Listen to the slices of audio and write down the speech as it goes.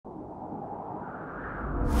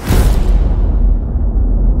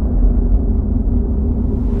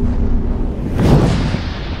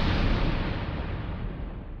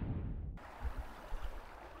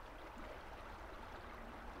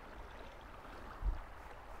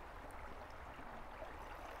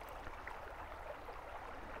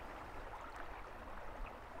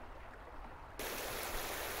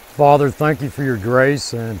Father, thank you for your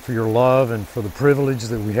grace and for your love and for the privilege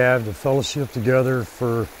that we have to fellowship together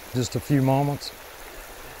for just a few moments.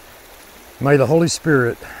 May the Holy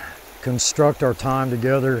Spirit construct our time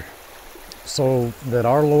together so that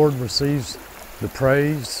our Lord receives the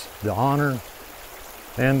praise, the honor,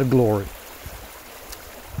 and the glory.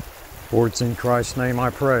 For it's in Christ's name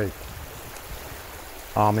I pray.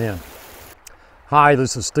 Amen. Hi,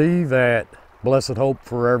 this is Steve at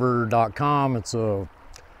blessedhopeforever.com. It's a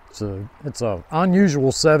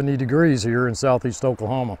unusual 70 degrees here in southeast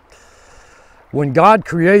Oklahoma. When God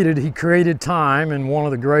created, He created time, and one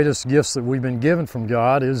of the greatest gifts that we've been given from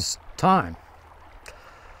God is time.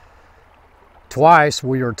 Twice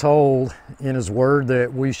we are told in His Word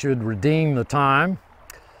that we should redeem the time.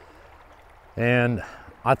 And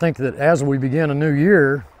I think that as we begin a new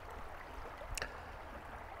year,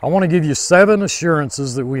 I want to give you 7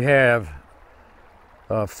 assurances that we have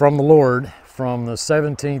from the Lord from the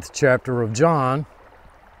 17th chapter of John,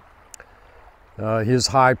 His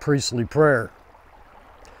high priestly prayer.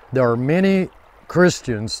 There are many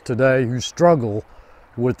Christians today who struggle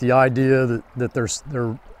with the idea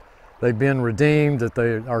that they've been redeemed, that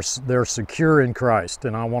they're secure in Christ,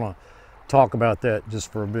 and I want to talk about that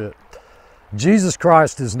just for a bit. Jesus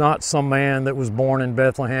Christ is not some man that was born in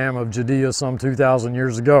Bethlehem of Judea some 2,000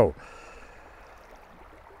 years ago.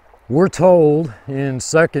 We're told in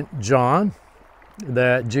 2 John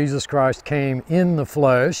that Jesus Christ came in the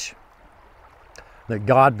flesh, that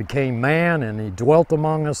God became man and He dwelt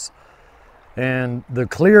among us. And the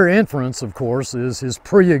clear inference, of course, is His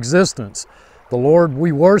pre-existence. The Lord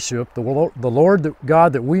we worship, the Lord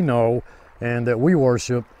God that we know and that we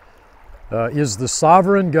worship, is the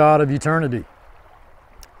sovereign God of eternity.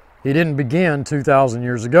 He didn't begin 2,000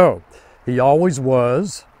 years ago. He always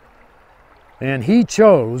was. And He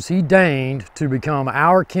chose, He deigned to become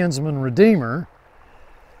our kinsman redeemer,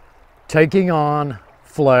 taking on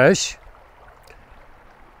flesh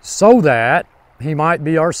so that He might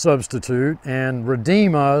be our substitute and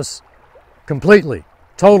redeem us completely,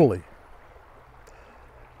 totally,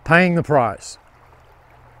 paying the price.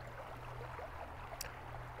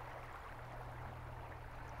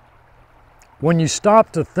 When you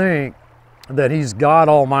stop to think that He's God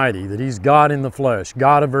Almighty, that He's God in the flesh,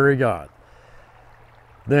 God a very God,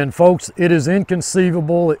 then folks, it is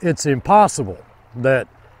inconceivable, it's impossible that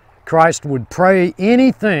Christ would pray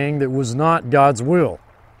anything that was not God's will.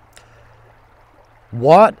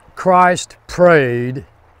 What Christ prayed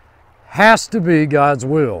has to be God's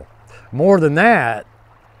will. More than that,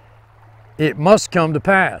 it must come to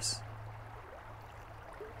pass.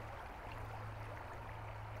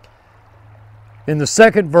 In the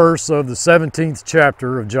 2nd verse of the 17th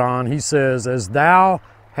chapter of John, He says, "As thou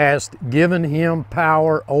hast given Him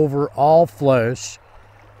power over all flesh,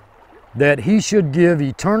 that He should give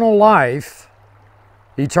eternal life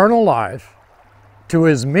to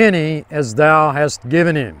as many as thou hast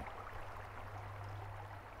given Him."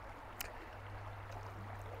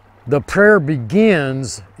 The prayer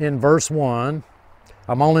begins in verse 1.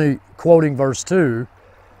 I'm only quoting verse 2.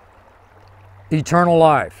 Eternal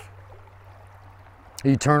life.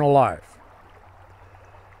 Eternal life.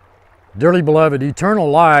 Dearly beloved, eternal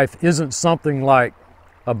life isn't something like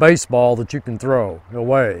a baseball that you can throw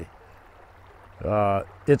away.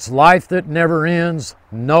 It's life that never ends,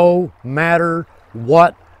 no matter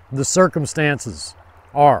what the circumstances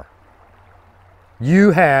are.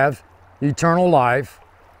 You have eternal life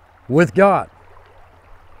with God.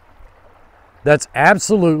 That's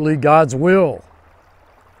absolutely God's will.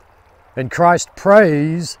 And Christ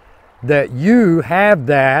prays that you have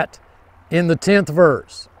that in the 10th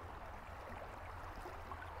verse.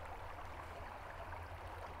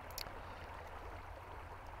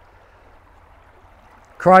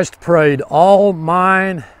 Christ prayed, all are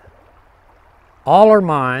mine,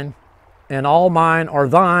 and all mine are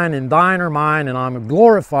thine, and thine are mine, and I'm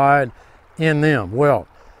glorified in them. Well,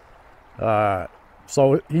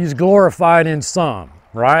 so He's glorified in some,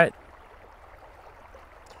 right?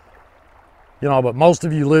 You know, but most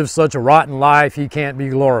of you live such a rotten life, He can't be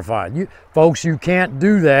glorified. Folks, you can't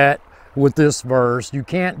do that with this verse. You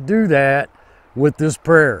can't do that with this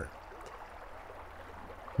prayer.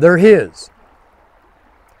 They're His.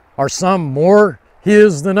 Are some more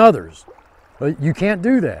His than others? But you can't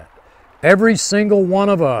do that. Every single one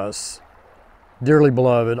of us, dearly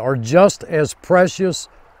beloved, are just as precious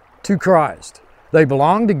to Christ. They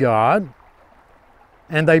belong to God,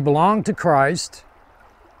 and they belong to Christ.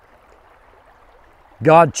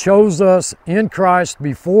 God chose us in Christ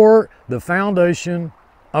before the foundation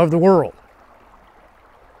of the world.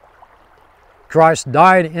 Christ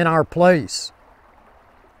died in our place.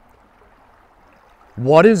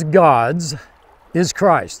 What is God's is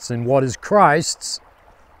Christ's, and what is Christ's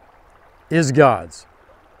is God's.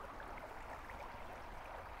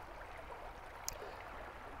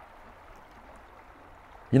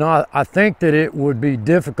 You know, I think that it would be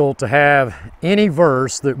difficult to have any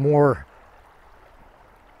verse that more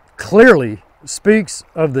clearly speaks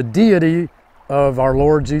of the deity of our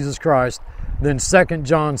Lord Jesus Christ than 2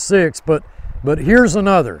 John 6, but here's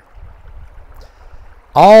another.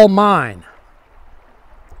 All mine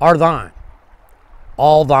are thine.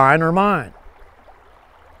 All thine are mine.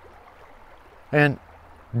 And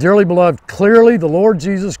dearly beloved, clearly the Lord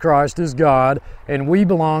Jesus Christ is God and we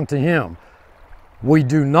belong to Him. We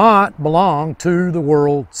do not belong to the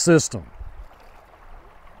world system.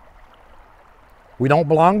 We don't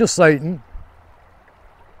belong to Satan,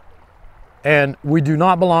 and we do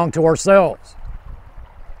not belong to ourselves.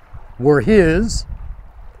 We're His,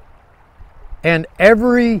 and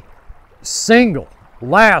every single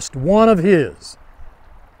last one of His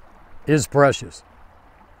is precious.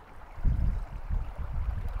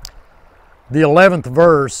 The 11th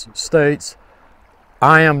verse states,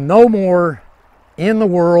 I am no more in the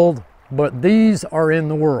world, but these are in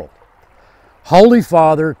the world. Holy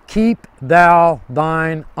Father, keep thou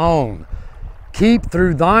thine own. Keep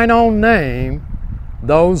through thine own name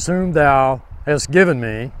those whom thou hast given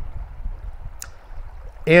me,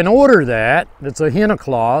 in order that, it's a hina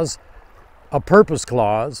clause, a purpose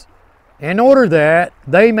clause, in order that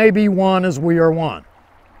they may be one as we are one.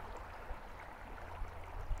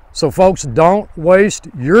 So folks, don't waste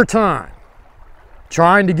your time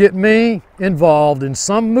trying to get me involved in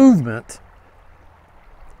some movement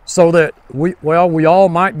so that we all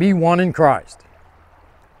might be one in Christ.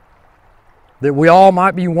 That we all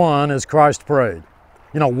might be one as Christ prayed.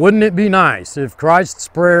 You know, wouldn't it be nice if Christ's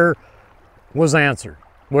prayer was answered?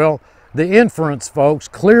 Well, the inference, folks,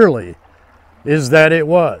 clearly is that it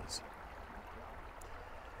was.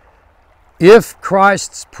 If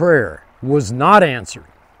Christ's prayer was not answered,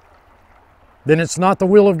 then it's not the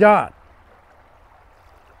will of God.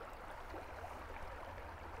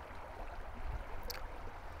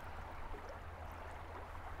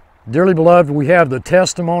 Dearly beloved, we have the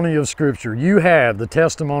testimony of Scripture. You have the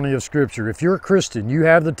testimony of Scripture. If you're a Christian, you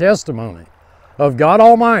have the testimony of God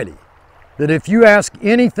Almighty that if you ask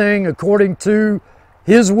anything according to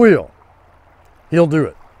His will, He'll do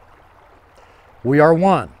it. We are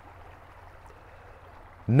one.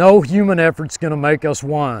 No human effort's going to make us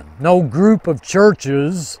one. No group of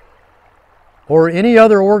churches or any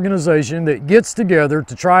other organization that gets together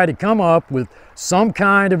to try to come up with some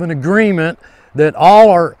kind of an agreement that all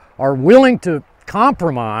are willing to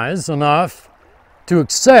compromise enough to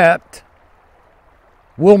accept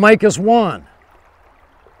will make us one.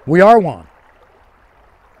 We are one.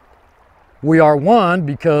 We are one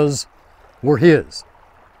because we're His.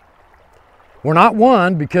 We're not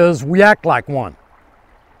one because we act like one.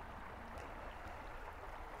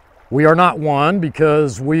 We are not one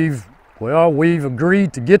because we've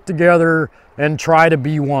agreed to get together and try to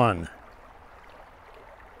be one.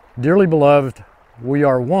 Dearly beloved, we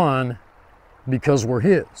are one because we're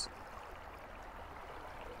His.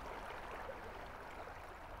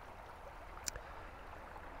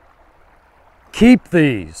 Keep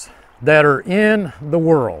these that are in the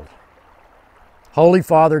world. Holy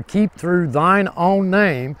Father, keep through thine own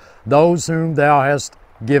name those whom thou hast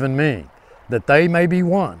given me, that they may be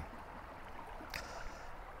one.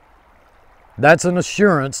 That's an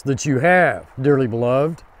assurance that you have, dearly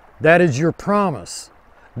beloved. That is your promise.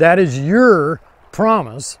 That is your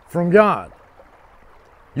promise from God.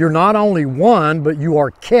 You're not only one, but you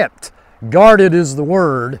are kept. Guarded is the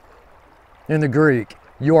word in the Greek.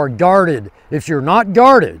 You are guarded. If you're not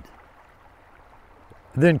guarded,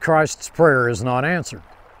 then Christ's prayer is not answered.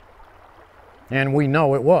 And we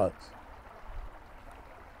know it was.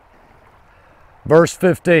 Verse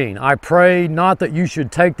 15, I pray not that you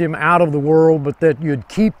should take them out of the world, but that you'd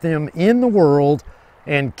keep them in the world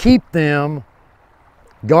and keep them,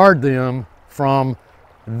 guard them from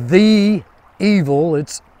the evil.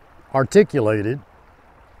 It's articulated.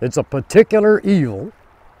 It's a particular evil.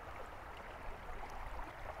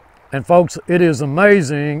 And folks, it is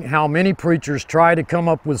amazing how many preachers try to come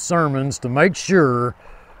up with sermons to make sure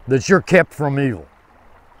that you're kept from evil.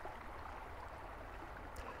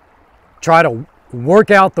 Try to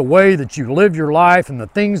work out the way that you live your life and the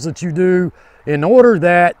things that you do in order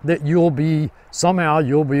that you'll be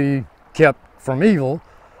kept from evil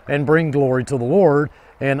and bring glory to the Lord.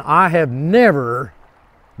 And I have never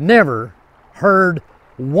heard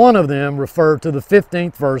one of them refer to the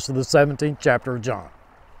 15th verse of the 17th chapter of John.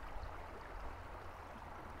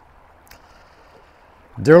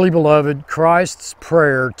 Dearly beloved, Christ's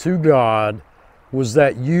prayer to God was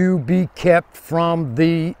that you be kept from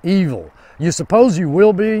the evil. You suppose you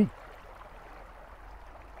will be?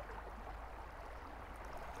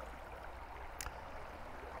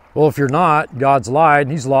 Well, if you're not, God's lied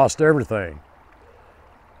and He's lost everything.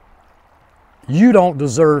 You don't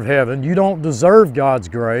deserve heaven. You don't deserve God's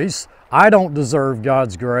grace. I don't deserve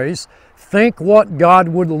God's grace. Think what God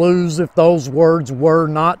would lose if those words were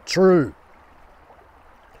not true.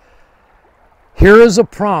 Here is a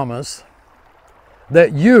promise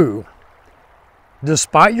that you,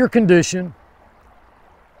 despite your condition,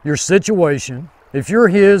 your situation, if you're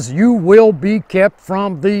His, you will be kept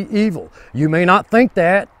from the evil. You may not think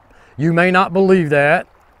that. You may not believe that.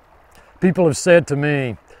 People have said to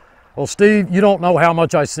me, well, Steve, you don't know how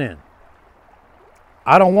much I sin.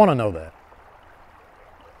 I don't want to know that.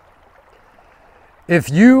 If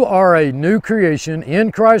you are a new creation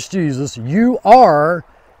in Christ Jesus, you are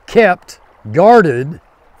kept, guarded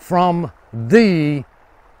from the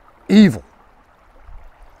evil.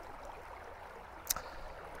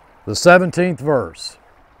 The 17th verse.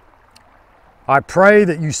 I pray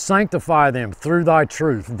that you sanctify them through thy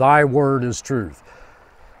truth. Thy word is truth.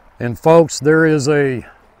 And folks, there is a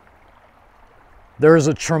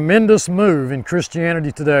tremendous move in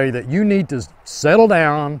Christianity today that you need to settle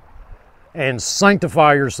down and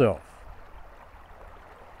sanctify yourself.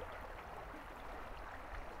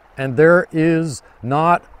 And there is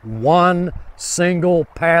not one single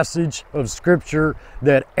passage of Scripture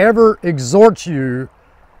that ever exhorts you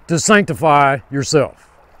to sanctify yourself.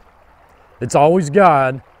 It's always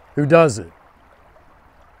God who does it.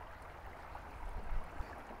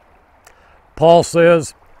 Paul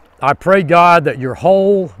says, I pray God that your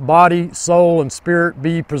whole body, soul, and spirit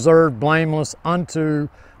be preserved blameless unto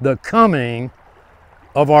the coming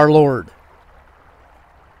of our Lord.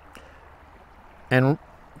 And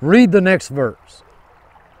read the next verse.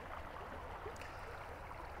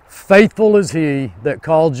 Faithful is He that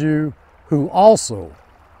called you, who also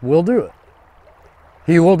will do it.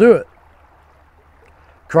 He will do it.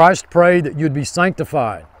 Christ prayed that you'd be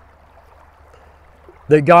sanctified,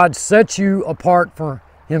 that God set you apart for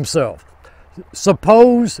Himself.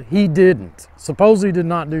 Suppose He didn't. Suppose He did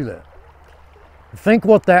not do that. Think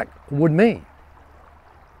what that would mean.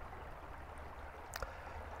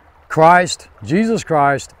 Christ, Jesus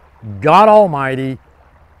Christ, God Almighty,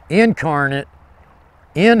 incarnate,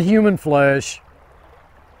 in human flesh,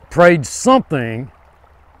 prayed something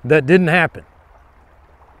that didn't happen.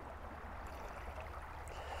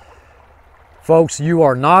 Folks, you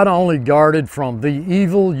are not only guarded from the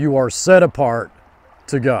evil, you are set apart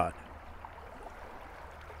to God.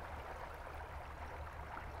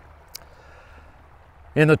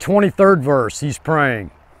 In the 23rd verse, he's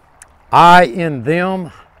praying, I in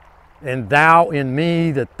them and thou in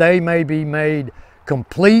me, that they may be made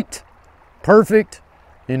complete, perfect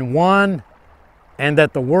in one, and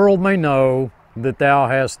that the world may know that thou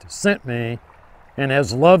hast sent me and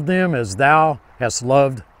hast loved them as thou hast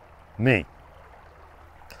loved me.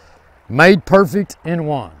 Made perfect in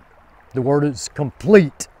one. The word is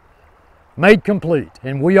complete. Made complete.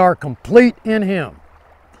 And we are complete in Him.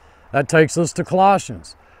 That takes us to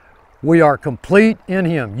Colossians. We are complete in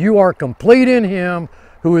Him. You are complete in Him,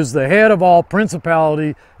 who is the head of all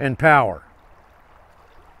principality and power.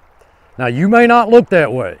 Now, you may not look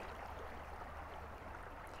that way,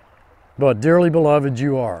 but dearly beloved,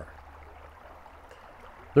 you are.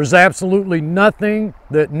 There's absolutely nothing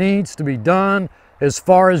that needs to be done as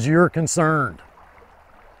far as you're concerned.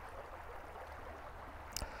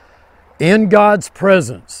 In God's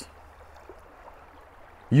presence,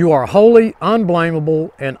 you are holy,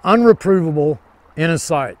 unblameable, and unreprovable in His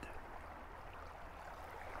sight.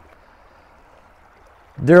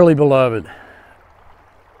 Dearly beloved,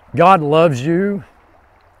 God loves you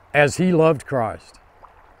as He loved Christ.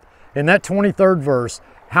 In that 23rd verse,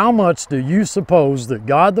 how much do you suppose that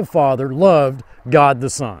God the Father loved God the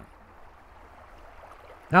Son?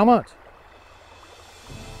 How much?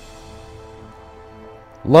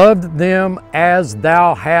 Loved them as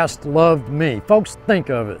thou hast loved me. Folks, think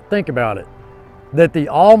of it. Think about it. That the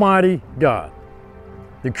Almighty God,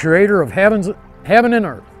 the creator of heaven and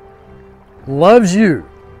earth, loves you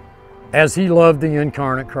as He loved the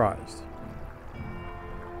incarnate Christ.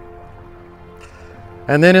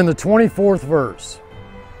 And then in the 24th verse,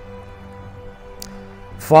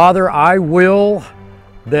 Father, I will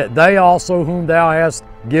that they also whom thou hast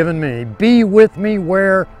given me be with me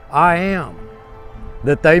where I am,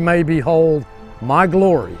 that they may behold my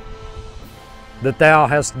glory that thou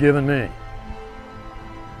hast given me.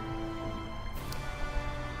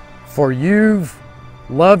 For you've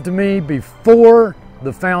loved me before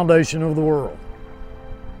the foundation of the world.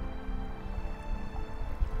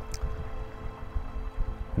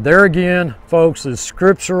 There again, folks, is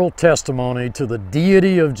scriptural testimony to the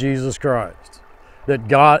deity of Jesus Christ.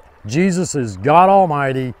 That Jesus is God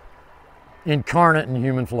Almighty incarnate in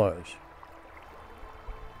human flesh.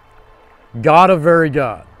 God of very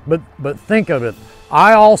God. But think of it,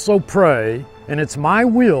 I also pray, and it's my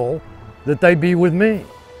will that they be with me.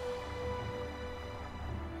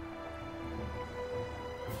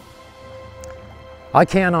 I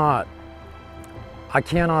cannot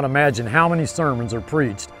imagine how many sermons are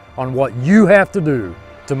preached on what you have to do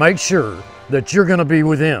to make sure that you're going to be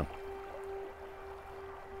with Him.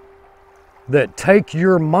 That take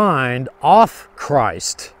your mind off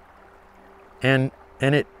Christ, and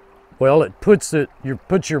it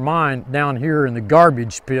puts your mind down here in the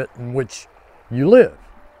garbage pit in which you live.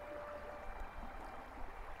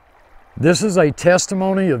 This is a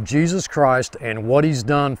testimony of Jesus Christ and what He's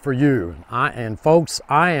done for you. And folks,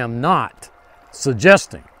 I am not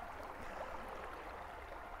suggesting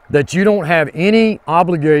that you don't have any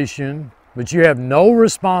obligation, that you have no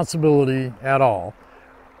responsibility at all.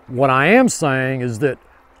 What I am saying is that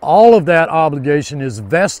all of that obligation is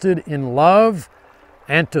vested in love,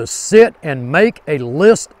 and to sit and make a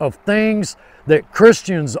list of things that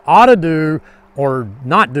Christians ought to do or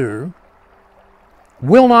not do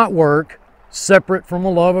will not work separate from the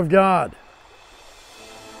love of God.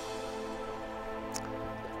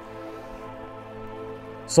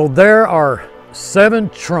 So there are 7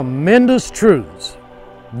 tremendous truths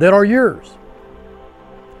that are yours,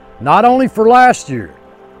 not only for last year,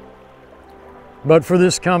 but for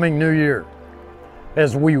this coming new year.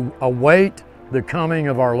 As we await the coming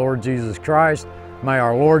of our Lord Jesus Christ, may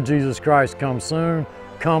our Lord Jesus Christ come soon.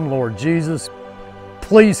 Come, Lord Jesus,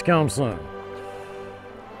 please come soon.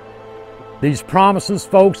 These promises,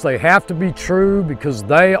 folks, they have to be true because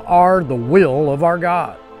they are the will of our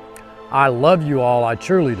God. I love you all, I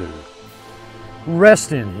truly do.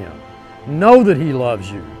 Rest in Him. Know that He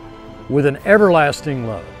loves you with an everlasting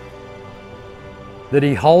love. That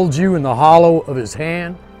He holds you in the hollow of His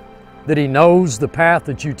hand. That He knows the path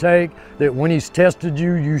that you take. That when He's tested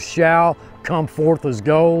you, you shall come forth as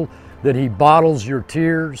gold. That He bottles your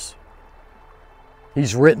tears.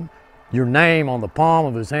 He's written your name on the palm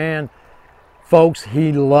of His hand. Folks,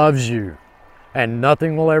 He loves you, and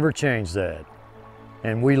nothing will ever change that.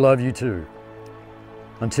 And we love you too.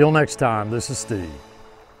 Until next time, this is Steve.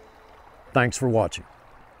 Thanks for watching.